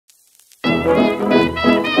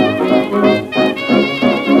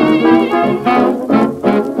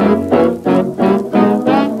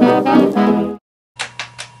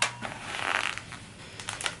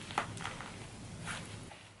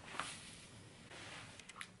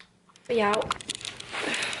Yeah.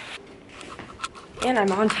 And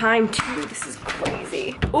I'm on time too. This is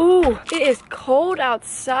crazy. Ooh, it is cold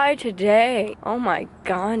outside today. Oh my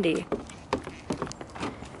Gandhi.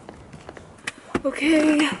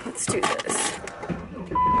 Okay, let's do this.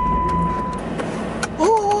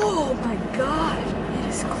 Oh my god, it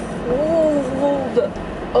is cold.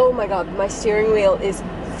 Oh my god, my steering wheel is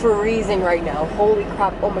freezing right now. Holy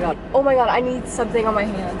crap, oh my god. Oh my god, I need something on my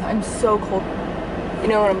hands. I'm so cold. You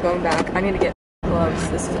know what, I'm going back. I need to get gloves.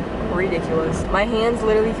 This is ridiculous. My hands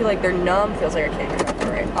literally feel like they're numb. Feels like I can't get up.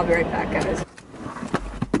 Alright, I'll be right back, guys.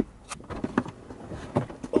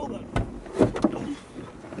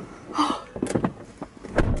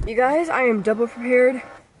 You guys, I am double prepared.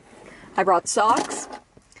 I brought socks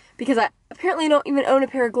because I apparently don't even own a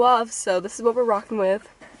pair of gloves, so this is what we're rocking with.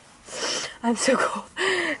 I'm so cold.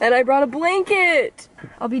 And I brought a blanket.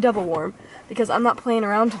 I'll be double warm because I'm not playing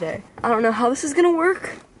around today. I don't know how this is gonna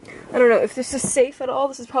work. I don't know if this is safe at all.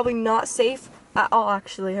 This is probably not safe at all,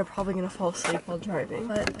 actually. I'm probably gonna fall asleep while driving,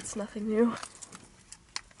 but that's nothing new.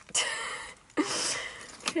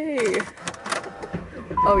 Okay.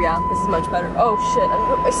 Oh yeah, this is much better. Oh shit, I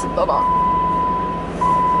put my seatbelt on.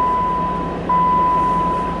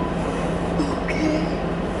 Okay.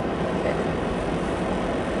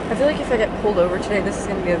 I feel like if I get pulled over today, this is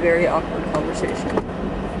gonna be a very awkward conversation.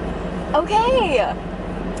 Okay!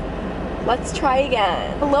 Let's try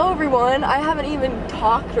again. Hello everyone, I haven't even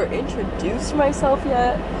talked or introduced myself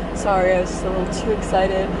yet. Sorry, I was just a little too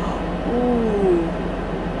excited. Ooh.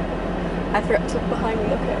 I forgot to look behind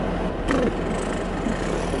me, okay.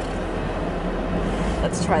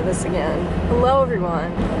 Let's try this again. Hello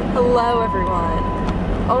everyone. Hello everyone.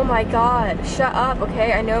 Oh my god, shut up,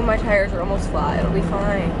 okay? I know my tires are almost flat, it'll be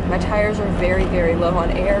fine. My tires are very, very low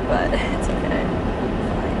on air, but it's okay.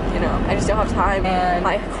 You know, I just don't have time, and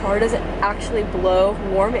my car doesn't actually blow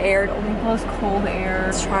warm air, it only blows cold air.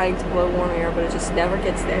 It's trying to blow warm air, but it just never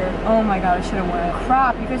gets there. Oh my god, I should have went.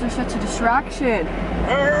 Crap, you guys are such a distraction.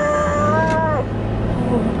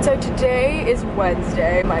 So today is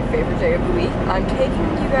Wednesday, my favorite day of the week. I'm taking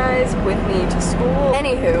you guys with me to school.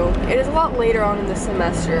 Anywho, it is a lot later on in the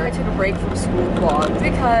semester. I took a break from school vlogs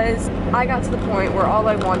because I got to the point where all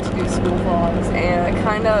I want to do is school vlogs, and I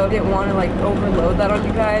kind of didn't want to like overload that on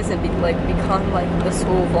you guys and become like the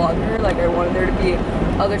school vlogger. Like I wanted there to be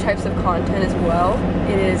other types of content as well.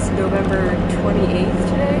 It is November 28th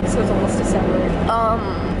today, so it's almost December.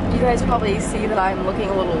 You guys probably see that I'm looking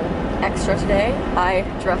a little extra today. I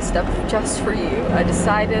dressed up just for you. I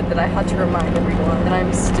decided that I had to remind everyone that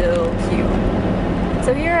I'm still cute.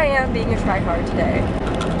 So here I am being a tryhard today.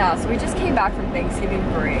 Yeah, so we just came back from Thanksgiving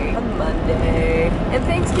break on Monday. And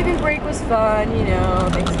Thanksgiving break was fun, you know,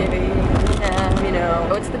 Thanksgiving, you know.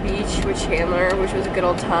 I went to the beach with Chandler, which was a good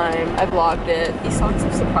old time. I vlogged it. These socks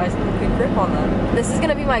have surprisingly good grip on them. This is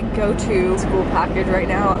gonna be my go-to school package right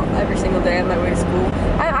now, every single day on my way to school.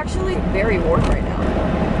 I'm actually very warm right now.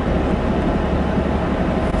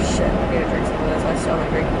 Shit, I need to drink some of this. I still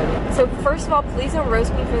haven't drank it. So first of all, please don't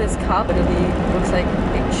roast me for this cup. It looks like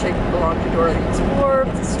it should belong to Dora the Explorer.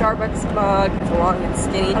 It's a Starbucks mug. It's long and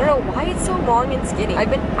skinny. I don't know why it's so long and skinny. I've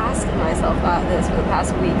been asking myself this for the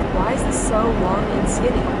past week. Why is this so long and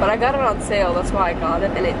skinny? But I got it on sale. That's why I got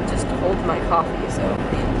it. And it just holds my coffee. So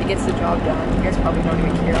it gets the job done. You guys probably don't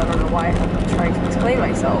even care. I don't know why I'm trying to explain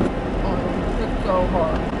myself. Oh, it's so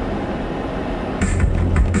hard.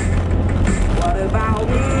 What about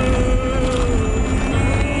me?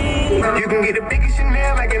 You can get the biggest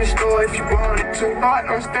Chanel like in the store if you want it. Too hot,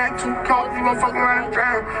 don't stand too cold. You gon' fuck around and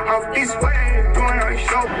drown. Off this way, doing all your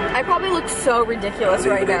show. I probably look so ridiculous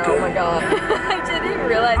right now. Oh my god. I didn't even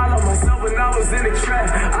realize. I love myself when I was in the trap.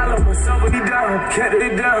 I love myself when he down. Kept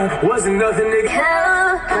it down. Wasn't nothing, nigga.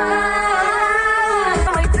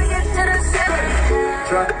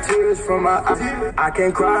 Dry tears from my eyes. I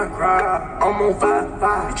can't cry. I'm on fire.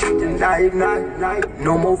 Night.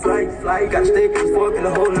 No more flight. Gotta stay fork in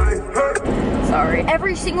the whole night. Sorry.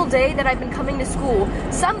 Every single day that I've been coming to school,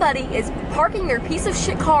 somebody is parking their piece of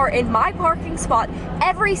shit car in my parking spot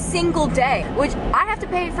every single day, which I have to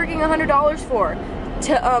pay freaking $100 for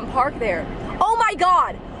to park there. Oh my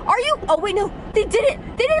god. Are you? Oh wait, no. They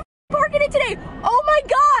didn't park in it today. Oh my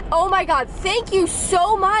god. Oh my god. Thank you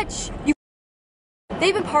so much.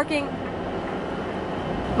 They've been parking.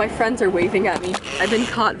 My friends are waving at me. I've been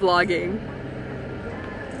caught vlogging.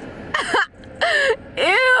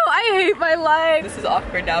 Ew, I hate my life. This is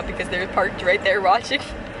awkward now because they're parked right there watching.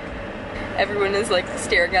 Everyone is like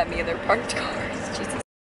staring at me in their parked cars. Jesus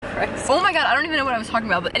Christ. Oh my god, I don't even know what I was talking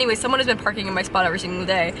about, but anyway, someone has been parking in my spot every single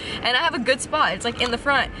day, and I have a good spot. It's like in the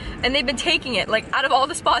front, and they've been taking it. Like out of all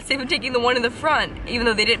the spots, they've been taking the one in the front, even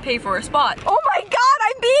though they didn't pay for a spot. Oh my god,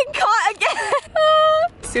 I'm being caught again!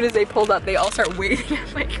 As soon as they pulled up, they all start waving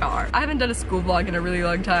at my car. I haven't done a school vlog in a really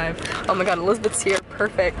long time. Oh my god, Elizabeth's here,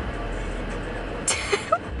 perfect.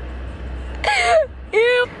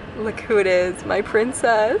 Ew. Look who it is, my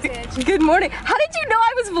princess. Good morning. How did you know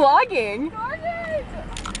I was vlogging?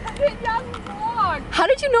 How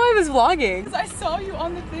did you know I was vlogging? Because I saw you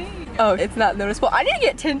on the thing. Oh, it's not noticeable. I need to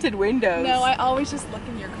get tinted windows. No, I always just look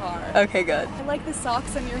in your car. Okay, good. I like the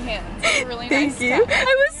socks on your hands. It's a really Thank nice you. touch.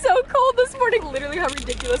 I was so cold this morning. Literally how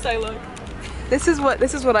ridiculous I look. This is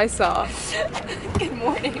what I saw. Good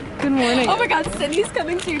morning. Good morning. Oh my god, Sydney's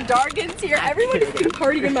coming too. Dargan's here. Everyone is being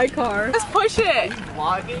partying in my car. Just push it.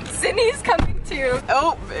 Vlogging. Sydney's coming too.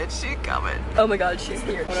 Oh, bitch, she's coming. Oh my god, she's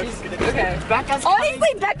here. Okay. Becca's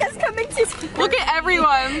honestly, Becca's coming too. Look at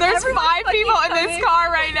everyone. There's 5 people in this car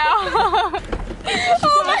right now.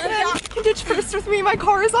 Oh my god. Can ditch first with me. My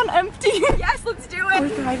car is on empty. Yes, let's do it.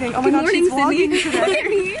 We're driving. Oh my god, she's vlogging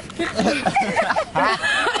today.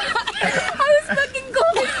 I was fucking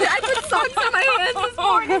cold. I put socks on my hands this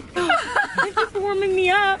morning. It's just warming me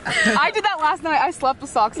up. I did that last night. I slept with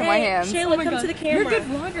socks in my hands. Shayla, come to the camera. You're a good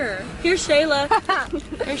vlogger. Here's Shayla.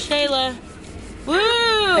 Here's Shayla.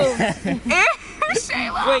 Woo!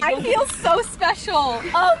 Shayla. I feel so special.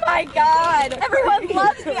 Oh my god. Everyone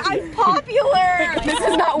loves me. I'm popular. This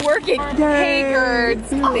is not working. Hey, girls.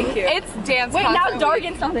 Thank you. It's dance Wait, now concert week.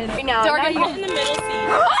 Dargan's not in right now. Dargan, Now get in the middle seat.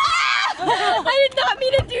 I did not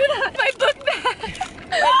mean to do that. My book bag.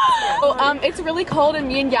 Oh, it's really cold and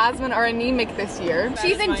me and Yasmin are anemic this year.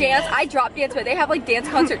 She's in dance. I drop dance, but they have like dance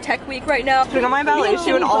concert tech week right now. Putting on my ballet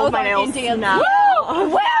shoe and all of my nails.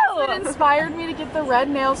 Wow! It inspired me to get the red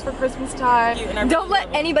nails for Christmas time. Don't let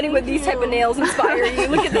anybody with these type of nails inspire you.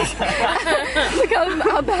 Look at this. Look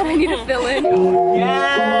how bad I need to fill in.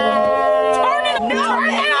 Yeah. Turn it! No! Turn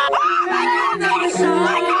it up! Oh my god!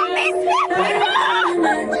 I got these.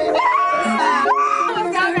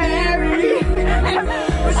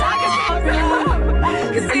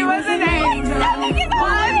 Cause he was an angel.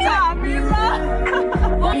 One taught me love.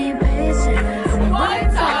 One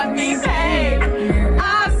taught me pain.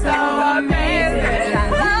 I'm so amazing. I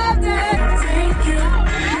loved it. Thank you.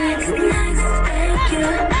 Thank you.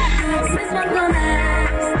 This is what will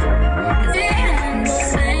last.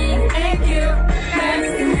 Thank you.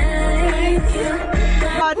 Thank you.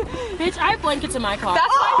 Bitch, I have blankets in my car.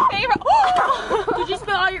 That's my favorite. Did you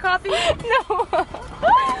spill all your coffee? No.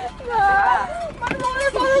 My water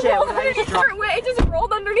bottle rolled underneath. Wait, it just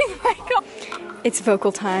rolled underneath my cup. It's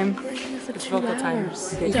vocal time. It's vocal time.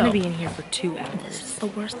 You're gonna be in here for 2 hours. The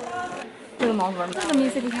worst. The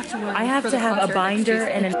music we have to learn. I have to have a binder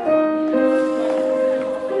and an.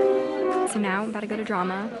 So now I'm about to go to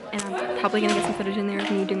drama, and I'm probably gonna get some footage in there of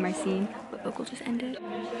me doing my scene. But vocal just ended.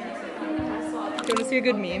 Do you want to see a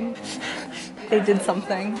good meme? They did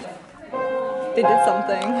something. They did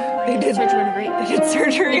something. They did surgery on a grape. They did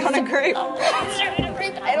surgery on a grape. I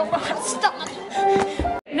don't know how to stop.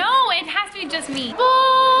 No, it has to be just me.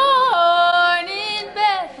 Born in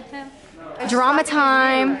Bethlehem. Drama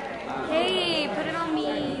time. Hey, put it on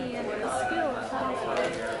me.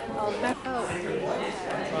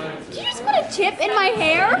 Did you just put a tip in my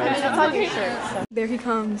hair? That's on your shirt. There he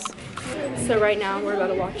comes. So right now we're about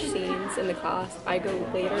to watch scenes in the class. I go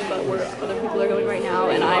later, but other people are going right now,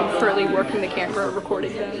 and I'm currently working the camera,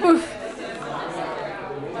 recording them. Oof.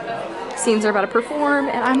 Scenes are about to perform,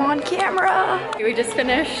 and I'm on camera. We just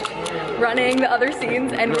finished running the other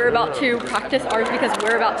scenes, and we're about to practice ours because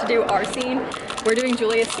we're about to do our scene. We're doing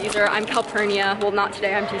Julius Caesar. I'm Calpurnia. Well, not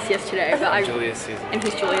today. I'm GCS today, but I'm Julius Caesar. And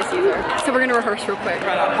he's Julius Caesar. So we're gonna rehearse real quick.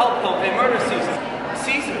 Right on. Help, they murder Caesar.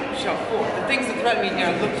 Caesar shall fall. The things that threaten me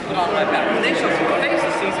now look to put on my back. And they shall see the face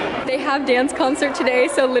of Caesar. They have dance concert today,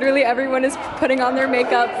 so literally everyone is putting on their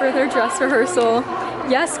makeup for their dress rehearsal.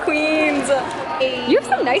 Yes, queens! You have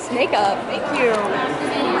some nice makeup. Thank you. Does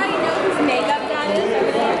anybody know whose makeup that is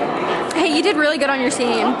over there? Hey, you did really good on your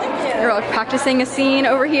scene. You're like practicing a scene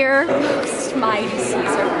over here. Most mighty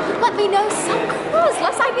Caesar. Let me know some clues,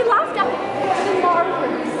 lest I be laughed at. The marvelous.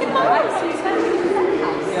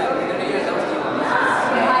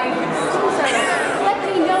 Let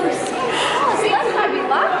me know some clues, lest I be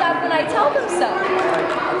laughed at when I tell them so.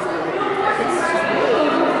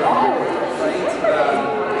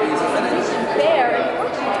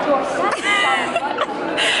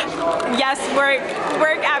 Yes, work,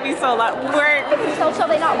 Abby Sola, work. So shall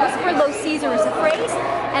they not whisper, lo Caesar is a phrase,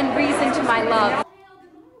 and reason to my love. Hail,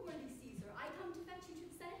 good morning, worthy Caesar. I come to fetch you to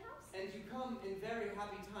the Senate House. And you come in very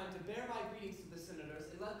happy time to bear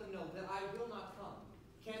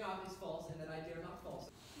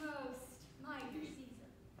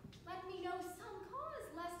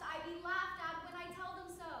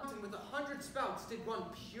did one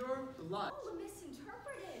pure blood. Oh,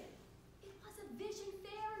 misinterpreted. It was a vision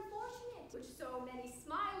fair and fortunate, which so many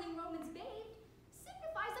smiling Romans bathed,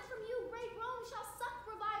 signifies that from you great Rome shall suck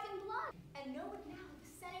reviving blood. And know it now,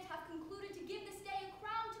 the Senate have concluded to give this day a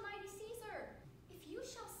crown to mighty Caesar. If you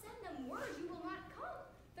shall send them word you will not come,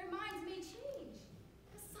 their minds may change.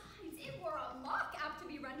 Besides, it were a mock apt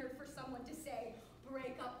to be rendered for someone to say,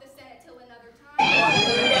 break up the Senate till another time.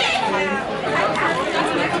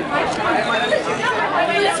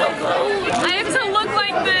 I have to look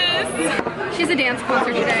like this. She's a dance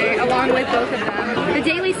concert today, along with both of them. The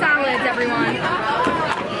daily salads, everyone.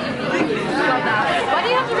 Love that. Why do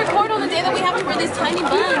you have to record on the day that we have to wear these tiny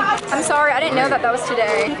buns? I'm sorry, I didn't know that was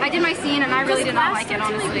today. I did my scene and I really did not like it,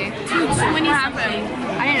 honestly. Dude, 20 something.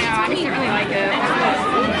 I didn't know, I just didn't really like it.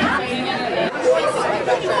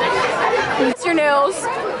 It's your nails.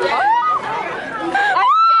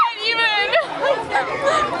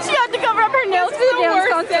 She had to cover up her nails for the dance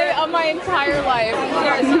Worst day of my entire life.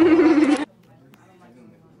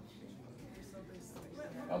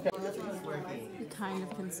 You kind of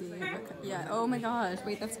can see it. Yeah, oh my gosh,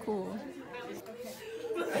 wait, that's cool.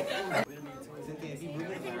 Cynthia, if you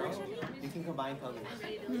move it around, you can combine colors.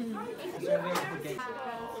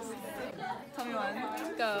 Tell me one.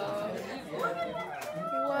 Go.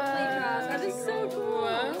 Wow, that is so cool.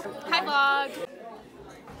 Hi, vlog.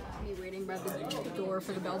 Me waiting by the door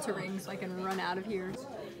for the bell to ring so I can run out of here.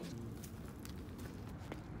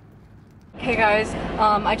 Hey guys,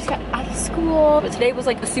 I just got out of school, but today was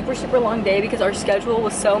like a super long day because our schedule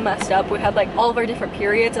was so messed up. We had like all of our different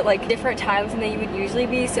periods at like different times than they would usually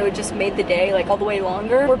be, so it just made the day like all the way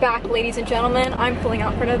longer. We're back, ladies and gentlemen. I'm pulling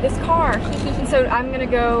out front of this car. So I'm gonna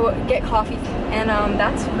go get coffee, and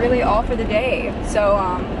that's really all for the day. So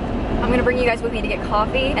I'm gonna bring you guys with me to get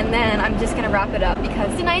coffee, and then I'm just gonna wrap it up because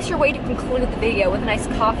it's a nicer way to conclude the video with a nice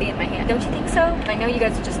coffee in my hand. Don't you think so? I know you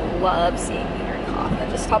guys just love seeing me drink coffee.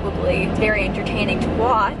 It's probably very entertaining to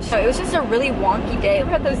watch. So it was just a really wonky day. I've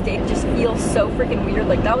had those days that just feel so freaking weird.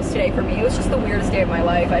 Like that was today for me. It was just the weirdest day of my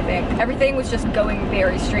life, I think. Everything was just going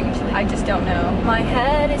very strangely. I just don't know. My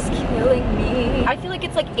head is killing me. I feel like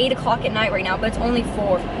it's like 8 o'clock at night right now, but it's only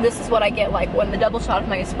 4. This is what I get like when the double shot of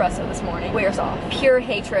my espresso this morning wears off. Pure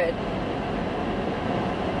hatred.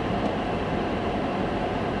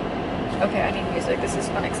 Okay, I need music. This is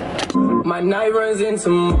unacceptable. My night runs into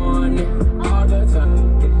morning all the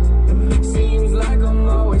time. Seems like I'm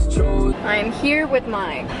always chosen. I'm here with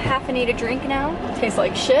my caffeinated drink now. Tastes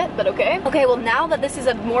like shit, but okay. Okay, well now that this is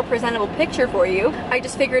a more presentable picture for you, I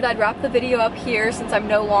just figured I'd wrap the video up here since I'm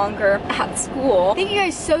no longer at school. Thank you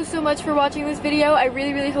guys so much for watching this video. I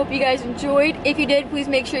really hope you guys enjoyed. If you did, please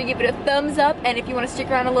make sure you give it a thumbs up, and if you want to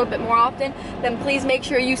stick around a little bit more often, then please make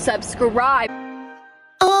sure you subscribe.